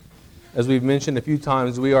As we've mentioned a few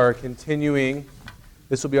times, we are continuing.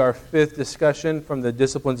 This will be our fifth discussion from the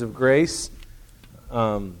Disciplines of Grace. It's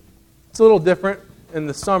a little different in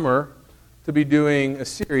the summer to be doing a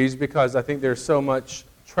series because I think there's so much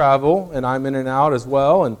travel, and I'm in and out as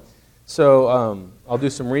well. And so I'll do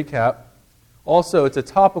some recap. Also, it's a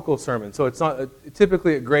topical sermon. So it's not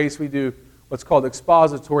typically at Grace we do what's called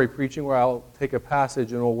expository preaching, where I'll take a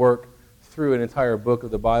passage and we'll work through an entire book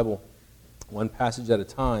of the Bible, one passage at a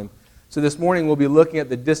time. So this morning we'll be looking at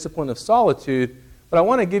the discipline of solitude, but I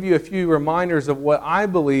want to give you a few reminders of what I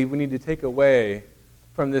believe we need to take away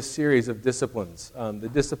from this series of disciplines, the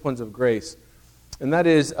disciplines of grace. And that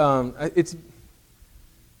is, it's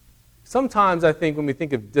sometimes I think when we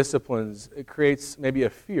think of disciplines, it creates maybe a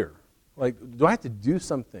fear. Like, do I have to do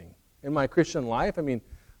something in my Christian life? I mean,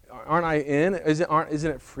 aren't I in?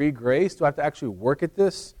 Isn't it free grace? Do I have to actually work at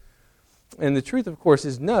this? And the truth, of course,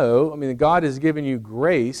 is no. I mean, God has given you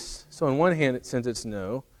grace. So on one hand, it says it's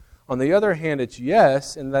no. On the other hand, it's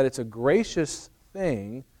yes, in that it's a gracious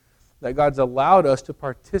thing that God's allowed us to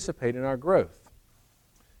participate in our growth.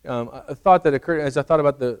 A thought that occurred as I thought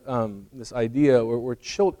about this idea,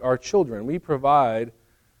 our children, we provide,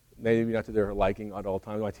 maybe not to their liking at all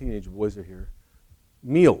times, my teenage boys are here,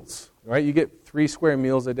 meals, right? You get 3 square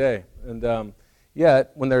meals a day. And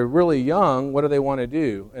yet, when they're really young, what do they want to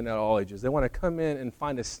do? And at all ages, they want to come in and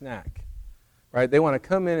find a snack, right? They want to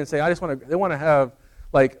come in and say, they want to have,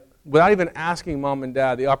 like, without even asking mom and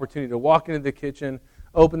dad, the opportunity to walk into the kitchen,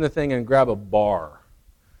 open the thing, and grab a bar.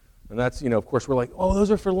 And that's, of course, we're like, oh,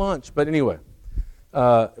 those are for lunch. But anyway,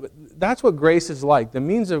 that's what grace is like. The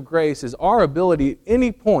means of grace is our ability at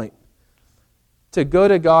any point to go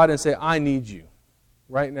to God and say, I need you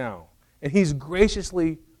right now. And He's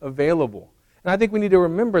graciously available. And I think we need to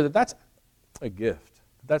remember that that's a gift.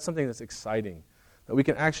 That's something that's exciting. That we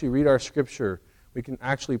can actually read our Scripture. We can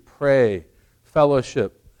actually pray,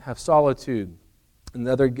 fellowship, have solitude, and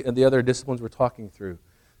the other disciplines we're talking through.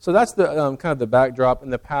 So that's the kind of the backdrop.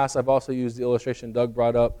 In the past, I've also used the illustration Doug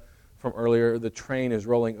brought up from earlier. The train is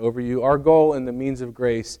rolling over you. Our goal in the means of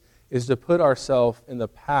grace is to put ourselves in the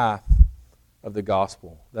path of the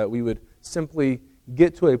gospel. That we would simply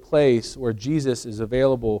get to a place where Jesus is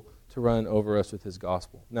available to run over us with His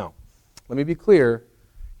gospel. Now, let me be clear.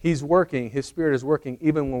 He's working. His Spirit is working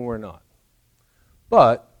even when we're not.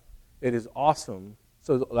 But it is awesome.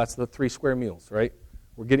 So that's the 3 square meals, right?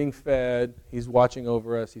 We're getting fed. He's watching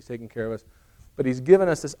over us. He's taking care of us. But He's given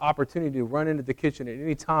us this opportunity to run into the kitchen at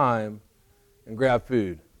any time and grab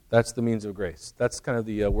food. That's the means of grace. That's kind of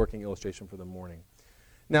the working illustration for the morning.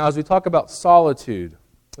 Now, as we talk about solitude,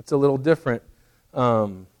 it's a little different.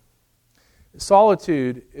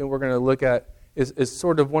 Solitude, and we're going to look at, is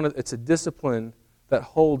sort of it's a discipline that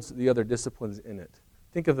holds the other disciplines in it.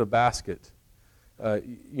 Think of the basket.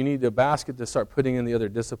 You need a basket to start putting in the other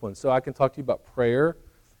disciplines. So I can talk to you about prayer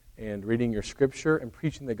and reading your Scripture and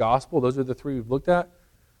preaching the gospel. Those are the 3 we've looked at.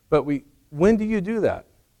 But when do you do that?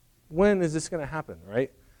 When is this going to happen,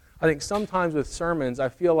 right? I think sometimes with sermons, I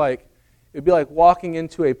feel like it'd be like walking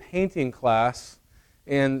into a painting class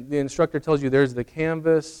and the instructor tells you there's the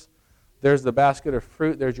canvas, there's the basket of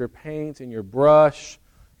fruit, there's your paint and your brush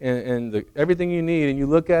and everything you need, and you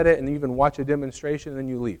look at it and you even watch a demonstration and then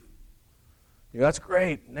you leave. That's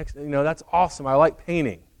great. Next, that's awesome. I like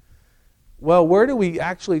painting. Well, where do we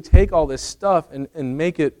actually take all this stuff and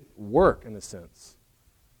make it work in a sense?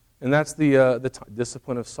 And that's the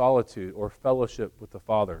discipline of solitude or fellowship with the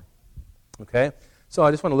Father. Okay? So I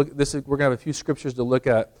just want to look at this. We're going to have a few scriptures to look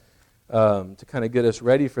at to kind of get us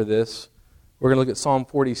ready for this. We're going to look at Psalm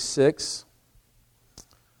 46,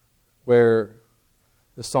 where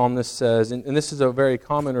the psalmist says, and this is a very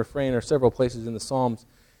common refrain, or several places in the Psalms,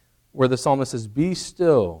 where the psalmist says, be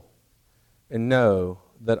still and know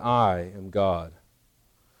that I am God.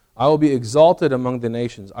 I will be exalted among the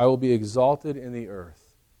nations. I will be exalted in the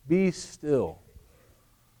earth. Be still.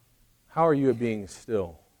 How are you at being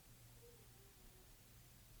still?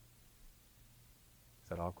 Is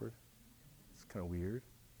that awkward? It's kind of weird.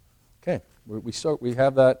 Okay, we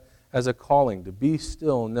have that as a calling, to be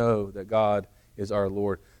still, know that God is our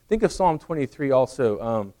Lord. Think of Psalm 23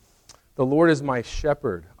 also. The Lord is my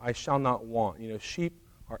shepherd, I shall not want. Sheep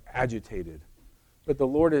are agitated. But the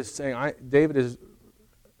Lord is saying, David is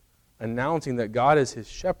announcing that God is his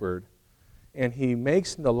shepherd, and He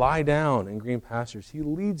makes him to lie down in green pastures. He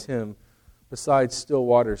leads him beside still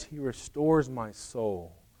waters. He restores my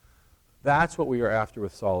soul. That's what we are after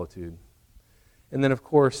with solitude. And then, of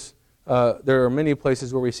course, there are many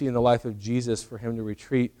places where we see in the life of Jesus for Him to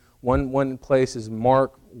retreat. One place is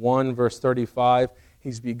Mark 1, verse 35.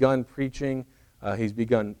 He's begun preaching. He's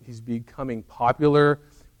becoming popular.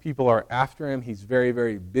 People are after him. He's very,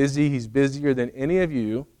 very busy. He's busier than any of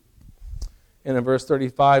you. And in verse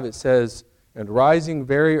 35 it says, "And rising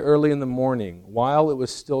very early in the morning, while it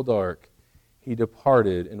was still dark, he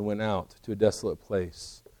departed and went out to a desolate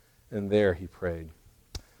place. And there he prayed."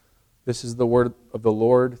 This is the word of the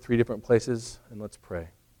Lord, 3 different places, and let's pray.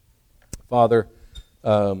 Father,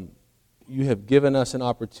 you have given us an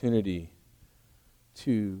opportunity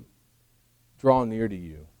to draw near to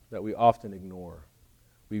you that we often ignore.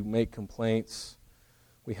 We make complaints.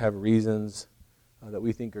 We have reasons that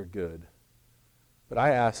we think are good. But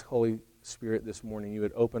I ask, Holy Spirit, this morning, you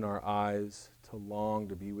would open our eyes to long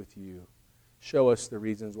to be with you. Show us the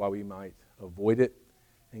reasons why we might avoid it,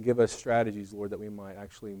 and give us strategies, Lord, that we might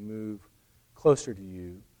actually move closer to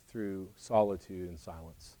you through solitude and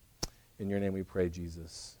silence. In your name we pray,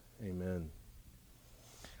 Jesus. Amen.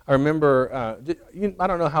 I remember, I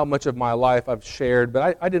don't know how much of my life I've shared,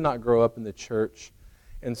 but I did not grow up in the church.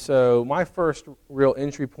 And so my first real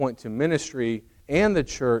entry point to ministry and the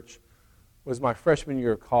church was my freshman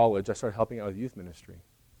year of college. I started helping out with youth ministry.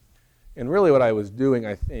 And really what I was doing,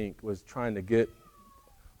 I think, was trying to get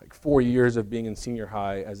like 4 years of being in senior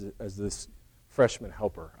high as this freshman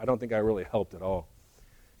helper. I don't think I really helped at all.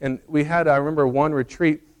 And I remember one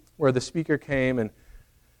retreat where the speaker came and,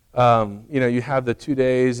 you have the 2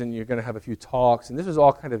 days and you're going to have a few talks. And this was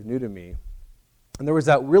all kind of new to me. And there was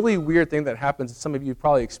that really weird thing that happens that some of you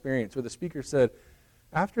probably experienced where the speaker said,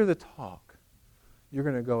 after the talk, you're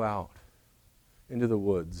going to go out into the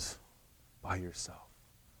woods by yourself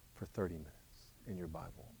for 30 minutes in your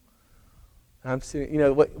Bible. And I'm seeing,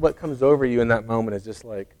 what comes over you in that moment is just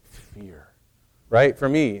like fear, right? For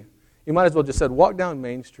me, you might as well just said, walk down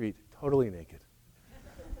Main Street totally naked.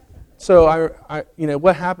 So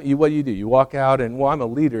what happened? What do? You walk out, and I'm a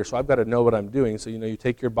leader, so I've got to know what I'm doing. So you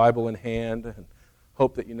take your Bible in hand and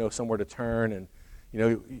hope that you know somewhere to turn, and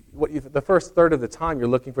the first third of the time you're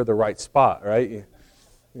looking for the right spot, right?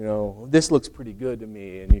 This looks pretty good to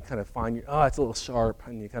me, and you kind of find it's a little sharp,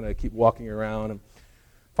 and you kind of keep walking around. And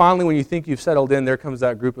finally, when you think you've settled in, there comes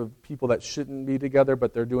that group of people that shouldn't be together,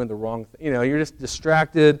 but they're doing the wrong thing. You're just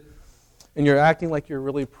distracted, and you're acting like you're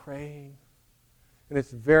really praying, and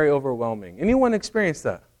it's very overwhelming. Anyone experience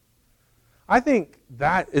that? I think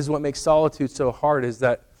that is what makes solitude so hard, is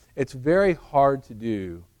that it's very hard to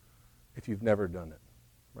do if you've never done it,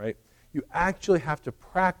 right? You actually have to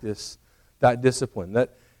practice that discipline,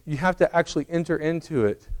 that you have to actually enter into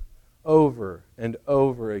it over and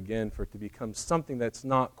over again for it to become something that's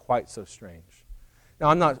not quite so strange. Now,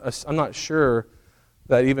 I'm not sure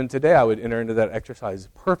that even today I would enter into that exercise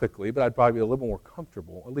perfectly, but I'd probably be a little more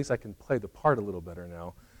comfortable. At least I can play the part a little better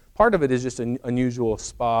now. Part of it is just an unusual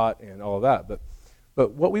spot and all of that,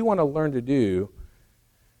 but what we want to learn to do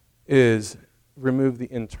is remove the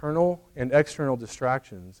internal and external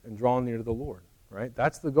distractions and draw near to the Lord, right?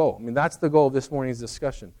 That's the goal. That's the goal of this morning's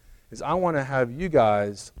discussion, is I want to have you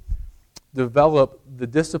guys develop the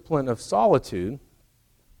discipline of solitude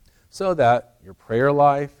so that your prayer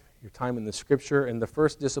life, your time in the Scripture, and the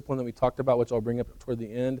first discipline that we talked about, which I'll bring up toward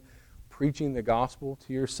the end, preaching the gospel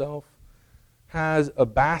to yourself, has a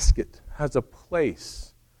basket, has a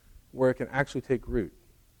place where it can actually take root.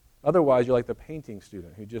 Otherwise, you're like the painting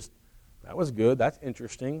student who just, that was good, that's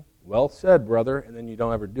interesting, well said, brother, and then you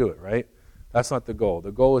don't ever do it, right? That's not the goal.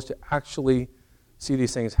 The goal is to actually see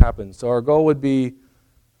these things happen. So our goal would be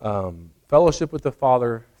fellowship with the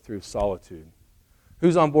Father through solitude.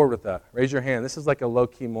 Who's on board with that? Raise your hand. This is like a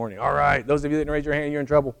low-key morning. All right, those of you that didn't raise your hand, you're in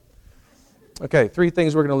trouble. Okay, 3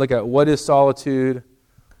 things we're going to look at. What is solitude?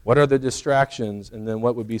 What are the distractions? And then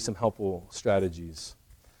what would be some helpful strategies?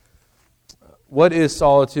 What is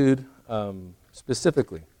solitude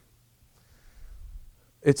specifically?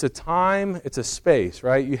 It's a time, it's a space,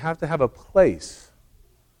 right? You have to have a place.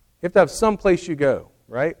 You have to have some place you go,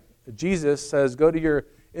 right? Jesus says, go to your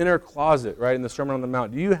inner closet, right, in the Sermon on the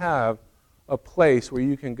Mount. Do you have a place where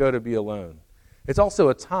you can go to be alone? It's also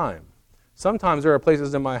a time. Sometimes there are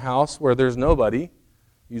places in my house where there's nobody,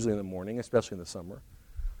 usually in the morning, especially in the summer.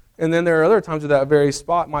 And then there are other times where that very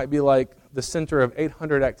spot might be like the center of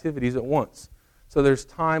 800 activities at once. So there's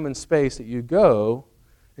time and space that you go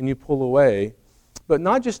and you pull away, but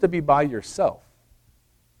not just to be by yourself,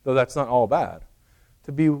 though that's not all bad,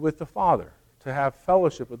 to be with the Father, to have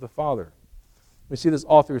fellowship with the Father. We see this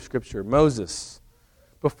all through Scripture. Moses,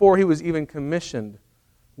 before he was even commissioned,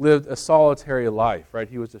 lived a solitary life, right?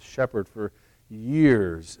 He was a shepherd for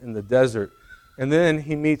years in the desert. And then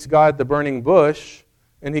he meets God at the burning bush,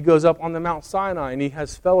 and he goes up on the Mount Sinai, and he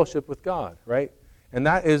has fellowship with God, right? And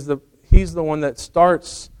he's the one that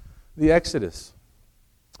starts the Exodus.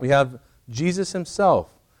 We have Jesus himself.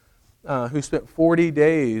 who spent 40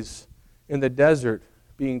 days in the desert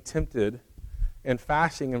being tempted and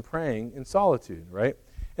fasting and praying in solitude, right?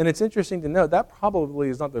 And it's interesting to note that probably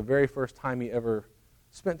is not the very first time he ever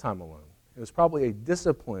spent time alone. It was probably a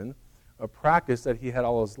discipline, a practice that he had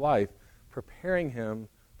all his life, preparing him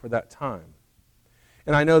for that time.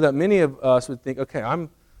 And I know that many of us would think, okay, I'm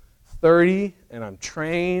 30 and I'm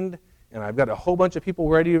trained and I've got a whole bunch of people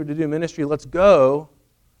ready to do ministry, let's go.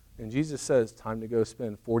 And Jesus says, time to go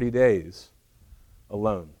spend 40 days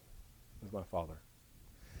alone with my Father.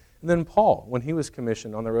 And then Paul, when he was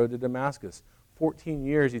commissioned on the road to Damascus, 14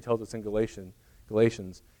 years, he tells us in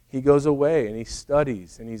Galatians, he goes away and he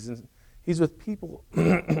studies and he's with people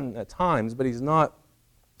at times, but he's not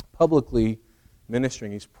publicly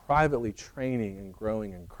ministering. He's privately training and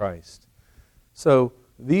growing in Christ. So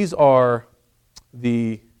these are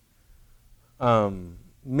the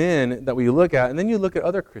men that we look at, and then you look at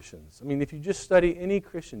other Christians. I mean, if you just study any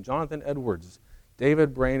Christian, Jonathan Edwards,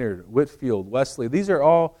 David Brainerd, Whitfield, Wesley, these are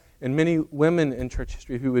all, and many women in church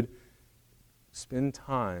history who would spend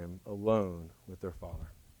time alone with their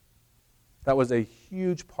Father. That was a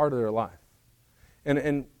huge part of their life.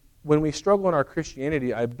 And when we struggle in our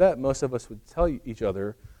Christianity, I bet most of us would tell each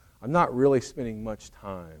other, I'm not really spending much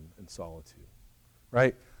time in solitude,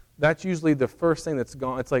 right? That's usually the first thing that's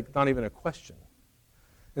gone. It's like not even a question.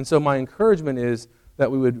 And so my encouragement is that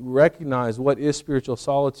we would recognize what is spiritual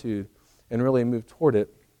solitude and really move toward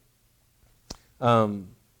it.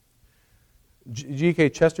 G.K.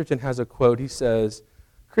 Chesterton has a quote. He says,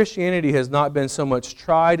 Christianity has not been so much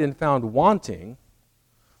tried and found wanting,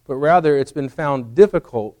 but rather it's been found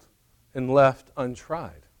difficult and left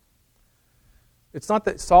untried. It's not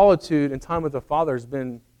that solitude and time with the Father has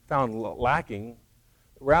been found lacking.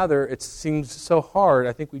 Rather, it seems so hard.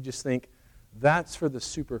 I think we just think that's for the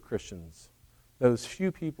super Christians, those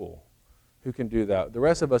few people who can do that. The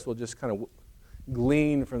rest of us will just kind of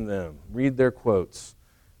glean from them, read their quotes,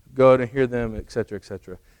 go to hear them, etc.,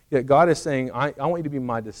 etc. Yet God is saying, I want you to be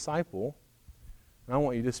my disciple, and I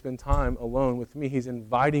want you to spend time alone with me. He's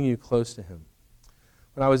inviting you close to him.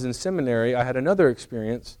 When I was in seminary, I had another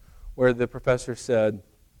experience where the professor said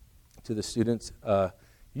to the students,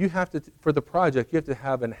 you have to, for the project, you have to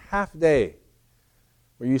have a half day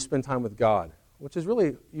where you spend time with God, which is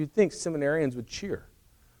really, you'd think seminarians would cheer.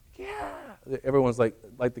 Yeah! Everyone's like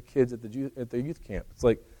the kids at the youth camp. It's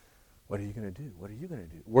like, what are you going to do? What are you going to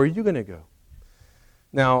do? Where are you going to go?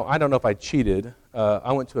 Now, I don't know if I cheated.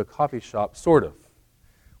 I went to a coffee shop, sort of.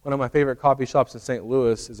 One of my favorite coffee shops in St.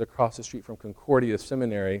 Louis is across the street from Concordia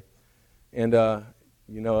Seminary, and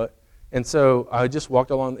you know it. And so I just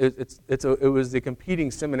walked along. It was the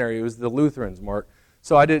competing seminary. It was the Lutherans, Mark.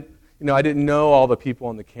 So I didn't know all the people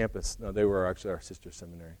on the campus. No, they were actually our sister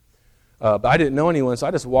seminary. But I didn't know anyone, so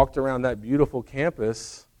I just walked around that beautiful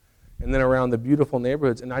campus and then around the beautiful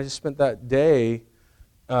neighborhoods, and I just spent that day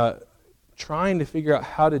trying to figure out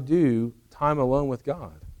how to do time alone with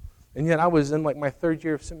God. And yet I was in like my third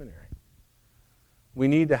year of seminary. We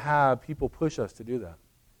need to have people push us to do that.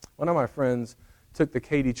 One of my friends took the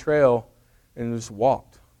Katy Trail and just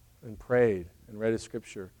walked and prayed and read his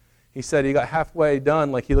scripture. He said he got halfway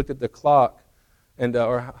done, like he looked at the clock, and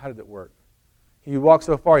or how did it work? He walked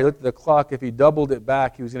so far, he looked at the clock. If he doubled it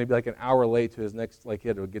back, he was going to be like an hour late to his next, like he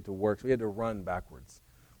had to get to work. So he had to run backwards.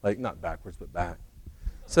 Like not backwards, but back.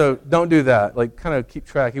 So don't do that. Like kind of keep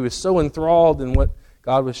track. He was so enthralled in what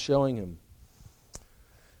God was showing him.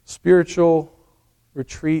 Spiritual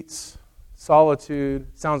retreats, solitude,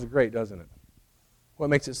 sounds great, doesn't it? What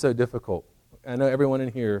makes it so difficult? I know everyone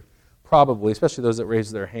in here probably, especially those that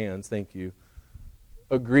raise their hands, thank you,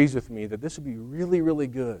 agrees with me that this would be really, really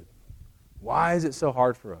good. Why is it so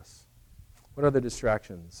hard for us? What are the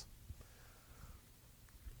distractions?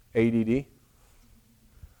 ADD?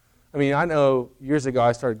 I mean, I know years ago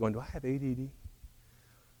I started going, do I have ADD?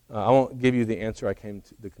 I won't give you the answer I came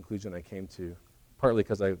to, the conclusion I came to, partly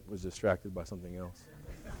because I was distracted by something else.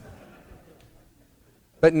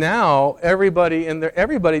 But now everybody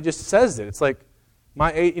just says it. It's like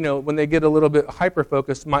when they get a little bit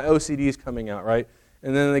hyper-focused, my OCD is coming out, right?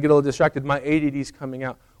 And then they get a little distracted, my ADD is coming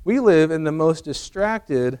out. We live in the most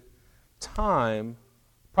distracted time,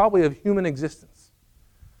 probably of human existence.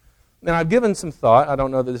 And I've given some thought, I don't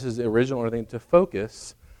know that this is original or anything, to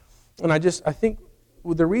focus. And I think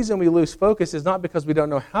the reason we lose focus is not because we don't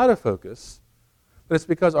know how to focus, but it's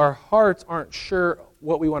because our hearts aren't sure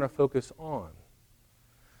what we want to focus on.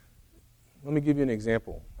 Let me give you an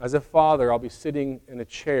example. As a father, I'll be sitting in a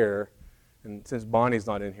chair, and since Bonnie's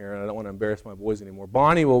not in here, and I don't want to embarrass my boys anymore,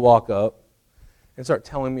 Bonnie will walk up and start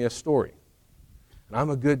telling me a story. And I'm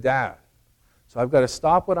a good dad. So I've got to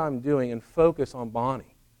stop what I'm doing and focus on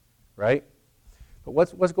Bonnie. right? But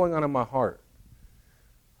what's going on in my heart?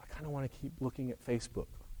 I kind of want to keep looking at Facebook,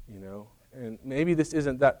 and maybe this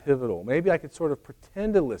isn't that pivotal. Maybe I could sort of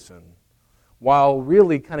pretend to listen while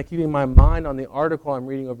really kind of keeping my mind on the article I'm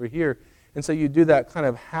reading over here. And so you do that kind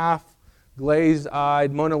of half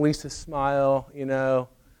glazed-eyed Mona Lisa smile,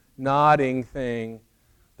 nodding thing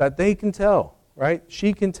that they can tell, right?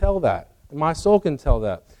 She can tell that. My soul can tell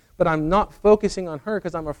that. But I'm not focusing on her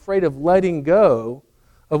because I'm afraid of letting go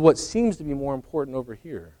of what seems to be more important over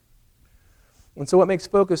here. And so what makes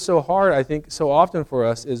focus so hard, I think, so often for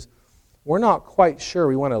us is we're not quite sure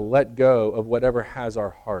we want to let go of whatever has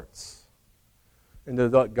our hearts and to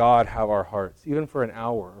let God have our hearts, even for an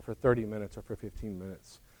hour or for 30 minutes or for 15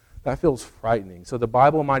 minutes. That feels frightening. So the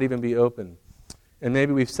Bible might even be open, and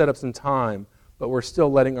maybe we've set up some time, but we're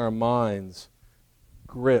still letting our minds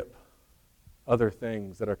grip other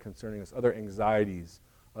things that are concerning us, other anxieties,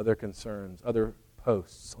 other concerns, other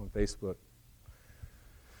posts on Facebook.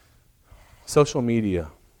 Social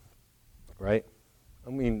media, right?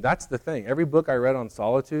 I mean, that's the thing. Every book I read on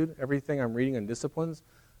solitude, everything I'm reading on disciplines,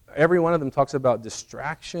 every one of them talks about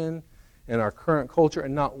distraction and our current culture,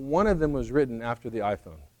 and not one of them was written after the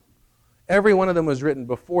iPhone. Every one of them was written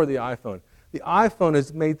before the iPhone. The iPhone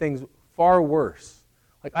has made things far worse.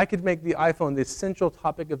 Like, I could make the iPhone the central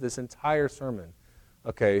topic of this entire sermon.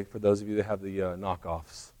 Okay, for those of you that have the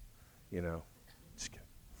knockoffs, just kidding.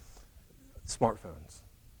 Smartphones.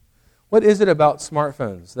 What is it about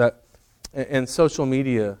smartphones and social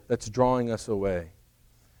media that's drawing us away?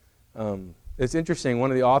 It's interesting,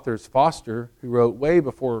 one of the authors, Foster, who wrote way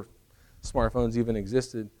before smartphones even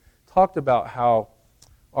existed, talked about how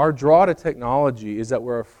our draw to technology is that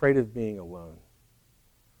we're afraid of being alone,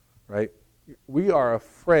 right? We are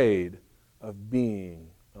afraid of being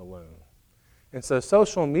alone. And so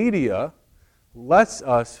social media lets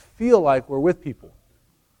us feel like we're with people,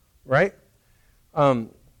 right?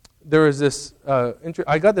 There was this,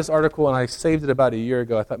 I got this article and I saved it about a year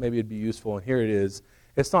ago. I thought maybe it'd be useful, and here it is.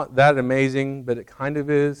 It's not that amazing, but it kind of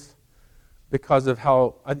is, because of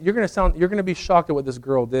how, you're going to be shocked at what this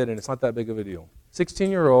girl did, and it's not that big of a deal.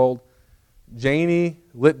 16-year-old Janie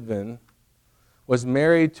Litvin was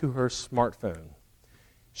married to her smartphone.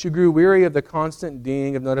 She grew weary of the constant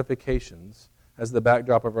dinging of notifications as the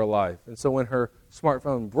backdrop of her life. And so when her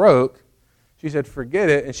smartphone broke, she said, forget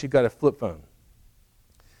it, and she got a flip phone.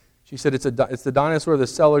 She said it's the dinosaur of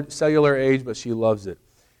the cellular age, but she loves it.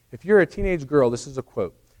 If you're a teenage girl, this is a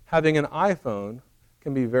quote, having an iPhone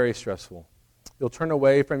can be very stressful. You'll turn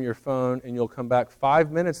away from your phone, and you'll come back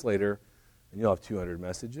 5 minutes later, and you'll have 200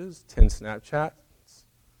 messages, 10 Snapchats,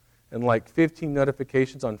 and like 15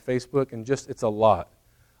 notifications on Facebook, and it's a lot.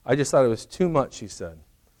 I just thought it was too much, she said.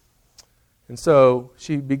 And so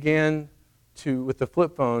she began to, with the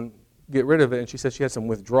flip phone, get rid of it, and she said she had some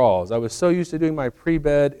withdrawals. I was so used to doing my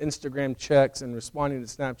pre-bed Instagram checks and responding to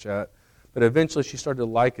Snapchat, but eventually she started to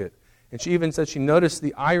like it. And she even said she noticed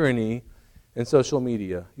the irony in social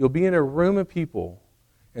media. You'll be in a room of people,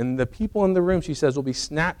 and the people in the room, she says, will be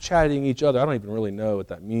Snapchatting each other. I don't even really know what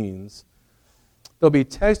that means. They'll be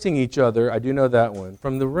texting each other, I do know that one,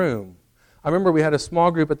 from the room. I remember we had a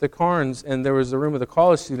small group at the Carnes, and there was a room with the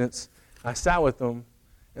college students. I sat with them,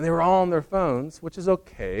 and they were all on their phones, which is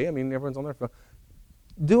okay. I mean, everyone's on their phone.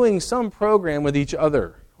 Doing some program with each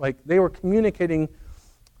other. Like, they were communicating.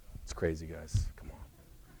 It's crazy, guys. Come on.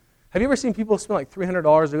 Have you ever seen people spend like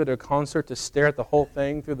 $300 to go to a concert to stare at the whole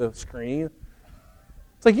thing through the screen?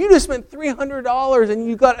 It's like, you just spent $300 and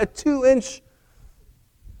you got a 2-inch.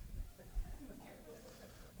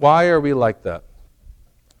 Why are we like that?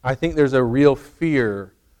 I think there's a real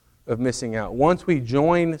fear of missing out. Once we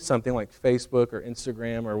join something like Facebook or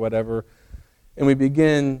Instagram or whatever, and we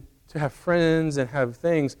begin to have friends and have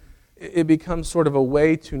things, it becomes sort of a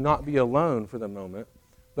way to not be alone for the moment.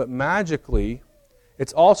 But magically,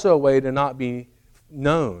 it's also a way to not be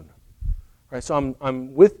known. Right? So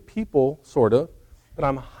I'm with people, sort of, but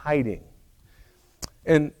I'm hiding.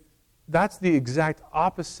 And that's the exact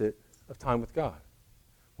opposite of time with God.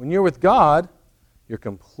 When you're with God, you're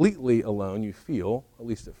completely alone, you feel, at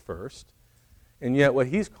least at first. And yet what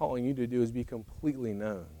He's calling you to do is be completely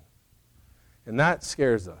known. And that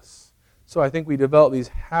scares us. So I think we develop these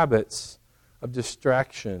habits of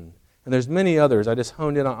distraction. And there's many others. I just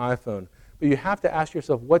honed in on iPhone. But you have to ask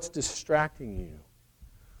yourself, what's distracting you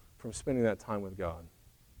from spending that time with God?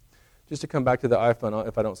 Just to come back to the iPhone,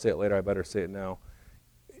 if I don't say it later, I better say it now.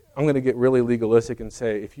 I'm going to get really legalistic and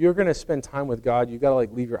say, if you're going to spend time with God, you've got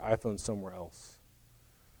to leave your iPhone somewhere else.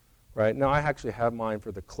 Right? Now, I actually have mine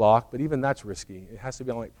for the clock, but even that's risky. It has to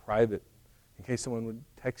be on private in case someone would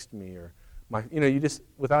text me or you just,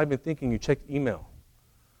 without even thinking, you checked email.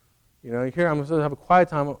 You know, here I'm supposed to have a quiet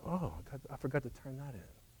time. Oh, God, I forgot to turn that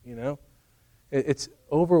in. You know, it's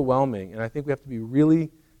overwhelming, and I think we have to be really,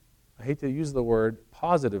 I hate to use the word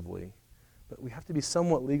positively, but we have to be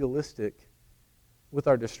somewhat legalistic with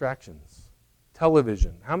our distractions.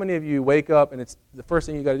 Television. How many of you wake up and it's the first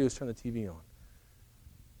thing you got to do is turn the TV on?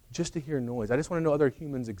 Just to hear noise. I just want to know other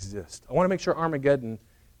humans exist. I want to make sure Armageddon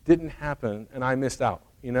didn't happen and I missed out,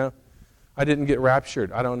 you know? I didn't get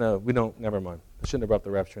raptured. I don't know. Never mind. I shouldn't have brought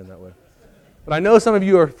the rapture in that way. But I know some of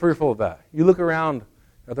you are fearful of that. You look around,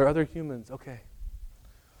 are there other humans? Okay.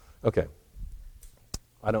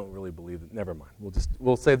 I don't really believe it. Never mind.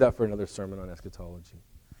 We'll save that for another sermon on eschatology.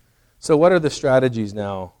 So what are the strategies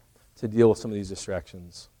now to deal with some of these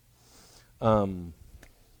distractions? I'm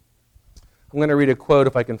going to read a quote,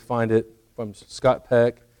 if I can find it, from Scott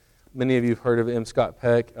Peck. Many of you have heard of him, Scott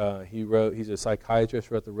Peck. He's a psychiatrist,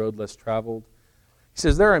 wrote The Road Less Traveled. He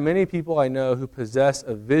says, there are many people I know who possess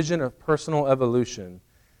a vision of personal evolution,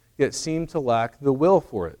 yet seem to lack the will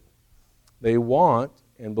for it. They want,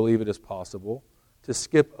 and believe it is possible, to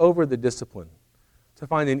skip over the discipline, to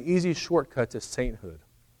find an easy shortcut to sainthood.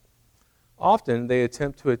 Often they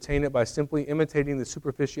attempt to attain it by simply imitating the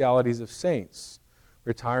superficialities of saints,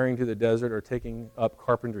 retiring to the desert or taking up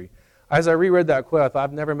carpentry. As I reread that quote, I thought,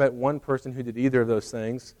 I've never met one person who did either of those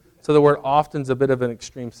things. So the word often is a bit of an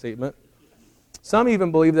extreme statement. Some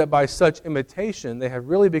even believe that by such imitation, they have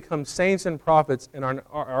really become saints and prophets and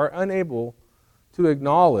are unable to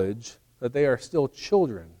acknowledge that they are still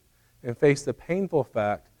children and face the painful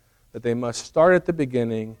fact that they must start at the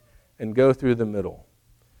beginning and go through the middle.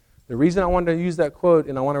 The reason I wanted to use that quote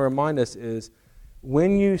and I want to remind us is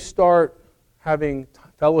when you start having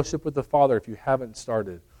fellowship with the Father, if you haven't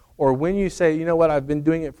started, or when you say, you know what, I've been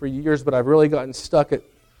doing it for years, but I've really gotten stuck at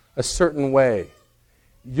a certain way,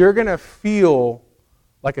 you're going to feel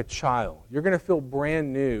like a child. You're going to feel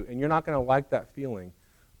brand new, and you're not going to like that feeling.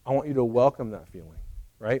 I want you to welcome that feeling,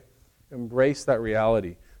 right? Embrace that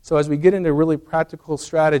reality. So as we get into really practical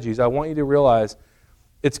strategies, I want you to realize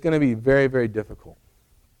it's going to be very, very difficult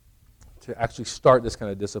to actually start this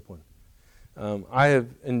kind of discipline. I have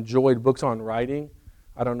enjoyed books on writing.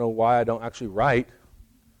 I don't know why I don't actually write,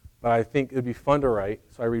 but I think it would be fun to write,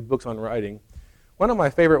 so I read books on writing. One of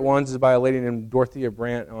my favorite ones is by a lady named Dorothea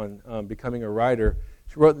Brandt on becoming a writer.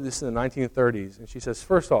 She wrote this in the 1930s, and she says,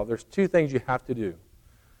 first of all, there's two things you have to do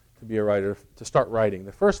to be a writer, to start writing.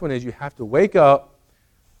 The first one is you have to wake up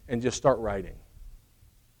and just start writing.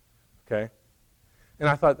 Okay? And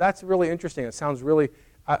I thought, that's really interesting. It sounds really...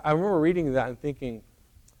 I remember reading that and thinking,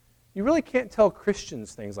 you really can't tell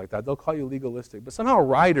Christians things like that. They'll call you legalistic. But somehow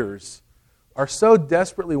writers are so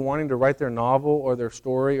desperately wanting to write their novel or their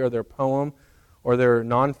story or their poem or their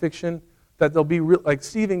nonfiction that they'll be like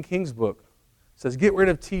Stephen King's book says, get rid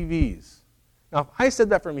of TVs. Now, if I said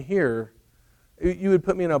that from here, you would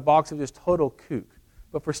put me in a box of just total kook.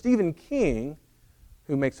 But for Stephen King,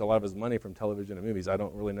 who makes a lot of his money from television and movies, I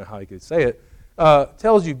don't really know how he could say it,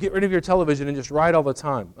 tells you, get rid of your television and just write all the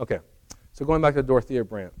time. Okay, so going back to Dorothea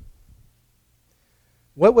Brandt.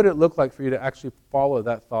 What would it look like for you to actually follow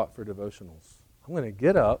that thought for devotionals? I'm going to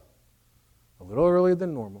get up a little earlier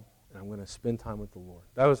than normal, and I'm going to spend time with the Lord.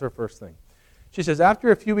 That was her first thing. She says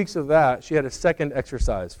after a few weeks of that, she had a second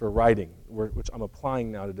exercise for writing, which I'm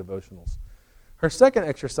applying now to devotionals. Her second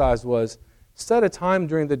exercise was set a time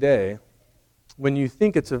during the day when you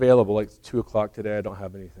think it's available, like 2 o'clock today, I don't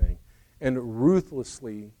have anything, and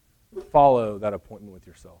ruthlessly follow that appointment with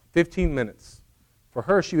yourself. 15 minutes. For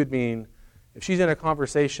her, she would mean, if she's in a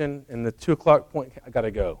conversation and the 2 o'clock point, I got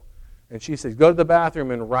to go. And she says, go to the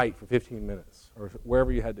bathroom and write for 15 minutes, or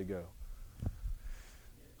wherever you had to go.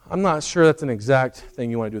 I'm not sure that's an exact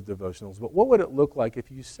thing you want to do with devotionals, but what would it look like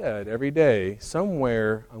if you said every day,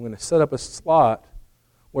 somewhere, I'm going to set up a slot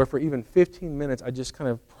where for even 15 minutes, I just kind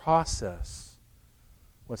of process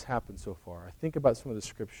what's happened so far. I think about some of the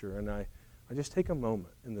scripture, and I just take a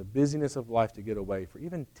moment in the busyness of life to get away for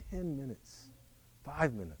even 10 minutes,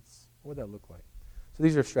 5 minutes. What would that look like? So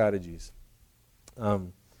these are strategies.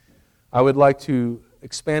 I would like to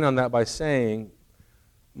expand on that by saying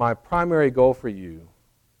my primary goal for you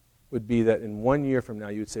would be that in 1 year from now,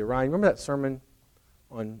 you would say, Ryan, remember that sermon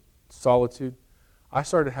on solitude? I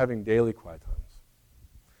started having daily quiet times.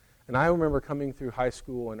 And I remember coming through high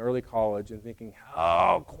school and early college and thinking,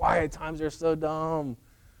 oh, quiet times are so dumb.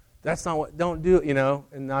 That's not what, don't do it, you know.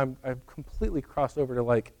 And I've completely crossed over to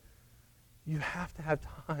like, you have to have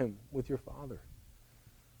time with your Father.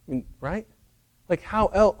 I mean, right? Like how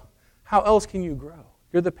else can you grow?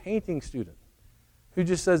 You're the painting student who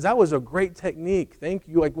just says, that was a great technique. Thank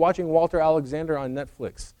you. Like watching Walter Alexander on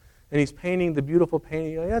Netflix. And he's painting the beautiful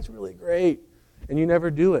painting. You're like, that's really great. And you never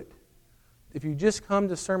do it. if you just come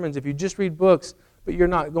to sermons, if you just read books, but you're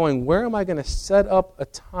not going, where am I going to set up a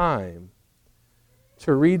time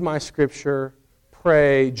to read my scripture,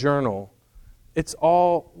 pray, journal? It's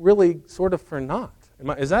all really sort of for naught.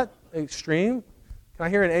 Is that extreme? Can I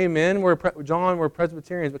hear an amen? We're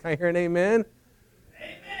Presbyterians, but can I hear an amen?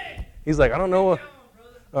 Amen. He's like, I don't know.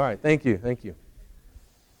 All right, thank you.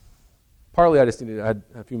 Partly I had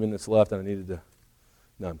a few minutes left and I needed to...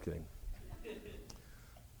 No, I'm kidding.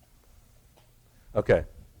 Okay,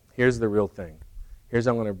 here's the real thing. Here's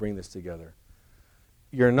how I'm going to bring this together.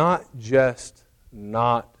 You're not just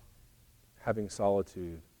not having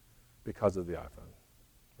solitude because of the iPhone,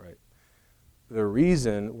 right? The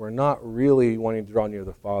reason we're not really wanting to draw near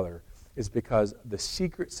the Father is because the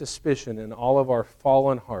secret suspicion in all of our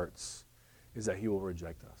fallen hearts is that He will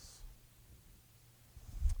reject us.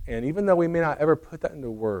 And even though we may not ever put that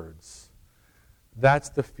into words, that's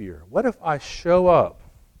the fear. What if I show up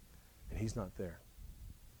and He's not there?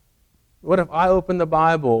 What if I open the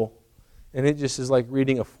Bible and it just is like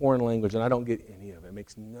reading a foreign language and I don't get any of it? It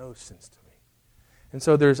makes no sense to me. And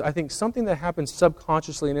so there's, I think, something that happens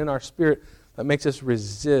subconsciously and in our spirit that makes us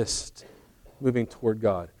resist moving toward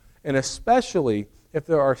God. And especially if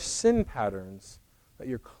there are sin patterns that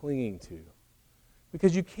you're clinging to.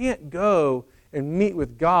 Because you can't go and meet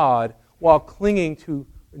with God while clinging to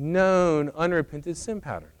known, unrepented sin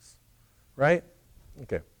patterns. Right?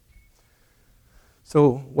 Okay.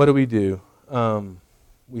 So what do?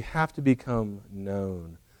 We have to become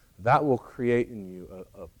known. That will create in you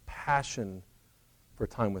a passion for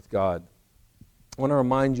time with God. I want to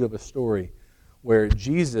remind you of a story where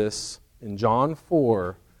Jesus, in John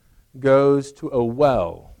 4, goes to a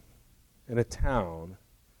well in a town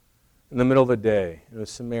in the middle of the day. It was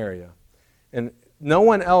Samaria. And no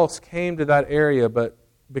one else came to that area but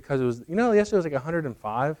because it was, yesterday was like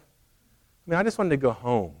 105. I just wanted to go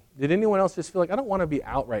home. Did anyone else just feel like, I don't want to be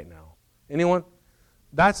out right now? Anyone?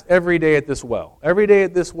 That's every day at this well. Every day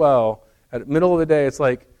at this well, at the middle of the day, it's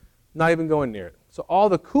like not even going near it. So all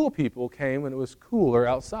the cool people came when it was cooler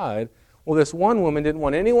outside. Well, this one woman didn't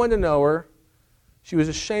want anyone to know her. She was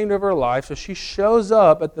ashamed of her life, so she shows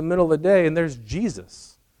up at the middle of the day, and there's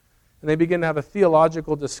Jesus. And they begin to have a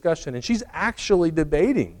theological discussion, and she's actually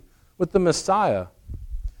debating with the Messiah.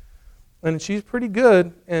 And she's pretty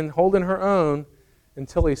good and holding her own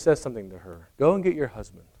until he says something to her. Go and get your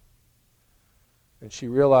husband. And she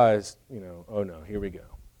realized, oh no, here we go.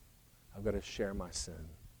 I've got to share my sin.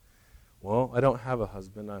 Well, I don't have a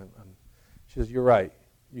husband. She says, you're right.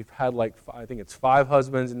 You've had I think it's 5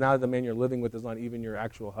 husbands, and now the man you're living with is not even your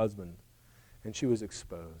actual husband. And she was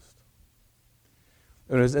exposed.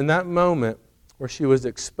 And it was in that moment where she was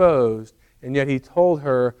exposed, and yet he told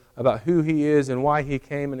her about who he is and why he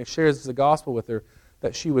came, and he shares the gospel with her,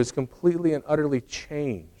 that she was completely and utterly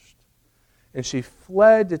changed. And she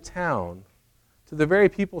fled to town, to the very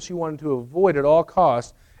people she wanted to avoid at all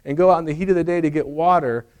costs, and go out in the heat of the day to get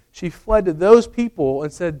water. She fled to those people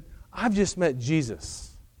and said, I've just met Jesus.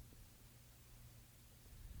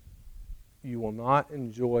 You will not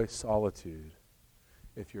enjoy solitude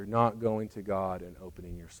if you're not going to God and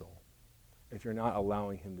opening your soul. If you're not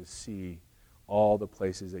allowing Him to see all the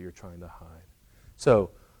places that you're trying to hide. So,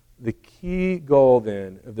 the key goal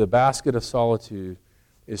then of the basket of solitude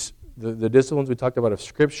is the disciplines we talked about of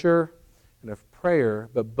Scripture and of prayer,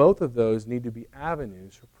 but both of those need to be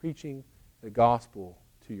avenues for preaching the gospel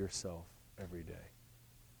to yourself every day.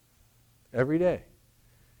 Every day.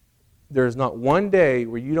 There's not one day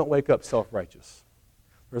where you don't wake up self-righteous.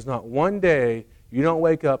 There's not one day you don't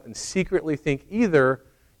wake up and secretly think either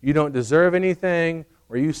you don't deserve anything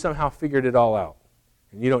or you somehow figured it all out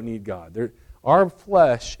and you don't need God. Our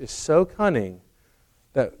flesh is so cunning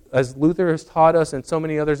that, as Luther has taught us and so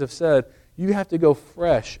many others have said, you have to go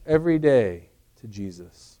fresh every day to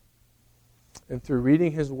Jesus. And through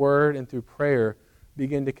reading His Word and through prayer,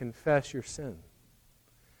 begin to confess your sin.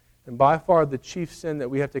 And by far the chief sin that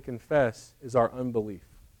we have to confess is our unbelief.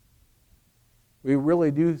 We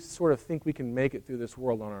really do sort of think we can make it through this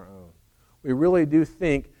world on our own. We really do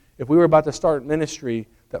think if we were about to start ministry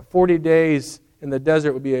that 40 days in the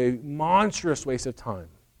desert would be a monstrous waste of time.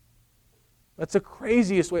 That's the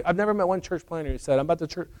craziest way. I've never met one church planter who said, I'm about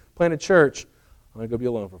to plant a church. I'm going to go be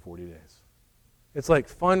alone for 40 days. It's like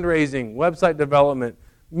fundraising, website development,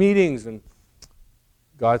 meetings. And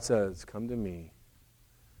God says, come to me,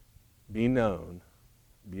 be known,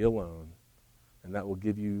 be alone, and that will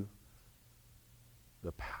give you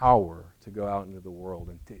the power to go out into the world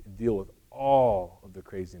and deal with all of the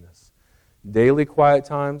craziness. Daily quiet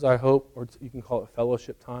times, I hope, or you can call it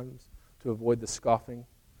fellowship times, to avoid the scoffing.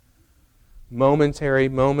 Momentary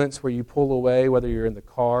moments where you pull away, whether you're in the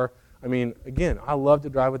car. I mean, again, I love to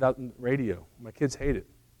drive without radio. My kids hate it.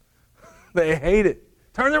 They hate it.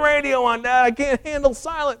 Turn the radio on, Dad. I can't handle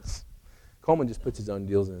silence. Coleman just puts his own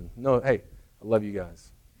deals in. No, hey, I love you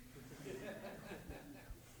guys.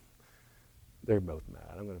 They're both mad.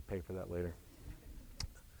 I'm going to pay for that later.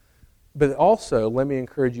 But also, let me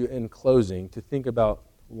encourage you in closing to think about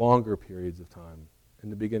longer periods of time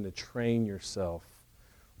and to begin to train yourself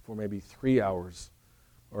for maybe 3 hours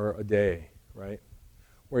or a day, right?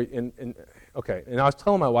 And I was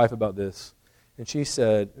telling my wife about this, and she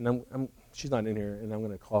said, and she's not in here, and I'm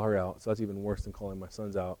going to call her out, so that's even worse than calling my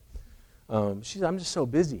sons out. She said, I'm just so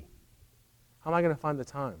busy. How am I going to find the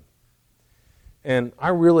time? And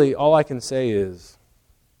all I can say is,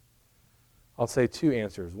 I'll say two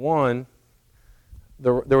answers. One,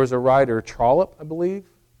 there was a writer, Trollope, I believe,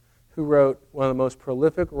 who wrote one of the most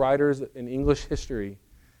prolific writers in English history,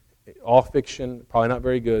 all fiction, probably not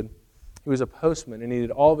very good. He was a postman, and he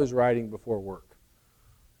did all of his writing before work.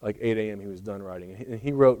 Like 8 a.m. he was done writing. And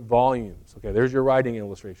he wrote volumes. Okay, there's your writing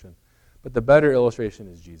illustration. But the better illustration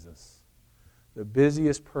is Jesus. The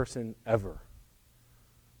busiest person ever.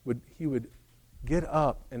 He would get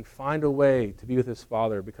up and find a way to be with his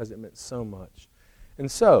Father because it meant so much. And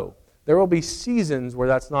so, there will be seasons where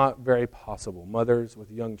that's not very possible. Mothers with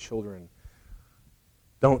young children,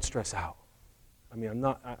 don't stress out. I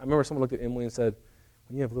remember someone looked at Emily and said,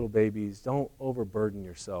 when you have little babies, don't overburden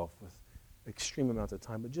yourself with extreme amounts of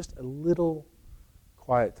time, but just a little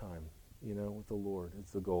quiet time, with the Lord is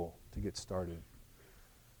the goal to get started,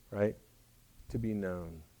 right? To be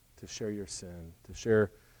known, to share your sin, to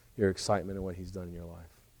share your excitement in what He's done in your life.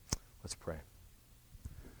 Let's pray.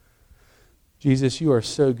 Jesus, you are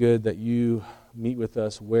so good that you meet with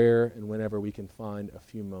us where and whenever we can find a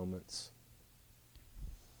few moments.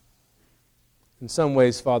 In some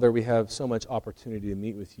ways, Father, we have so much opportunity to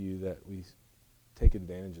meet with you that we take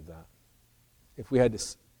advantage of that. If we had to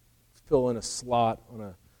fill in a slot on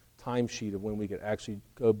a timesheet of when we could actually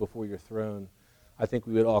go before your throne, I think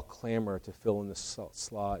we would all clamor to fill in the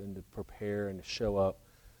slot and to prepare and to show up.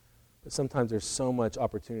 But sometimes there's so much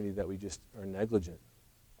opportunity that we just are negligent.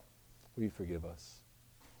 Will you forgive us?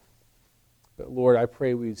 But Lord, I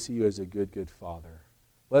pray we would see you as a good, good Father.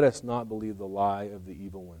 Let us not believe the lie of the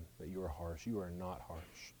evil one, that you are harsh. You are not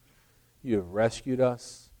harsh. You have rescued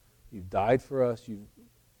us. You've died for us. You've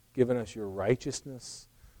given us your righteousness.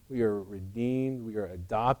 We are redeemed. We are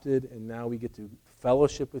adopted. And now we get to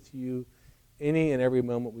fellowship with you any and every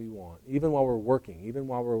moment we want. Even while we're working, even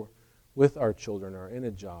while we're with our children or in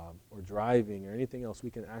a job or driving or anything else, we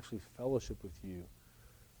can actually fellowship with you.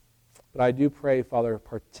 But I do pray, Father,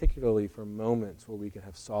 particularly for moments where we can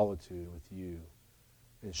have solitude with you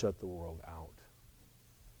and shut the world out.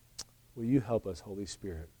 Will you help us, Holy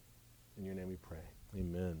Spirit? In your name we pray.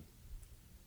 Amen.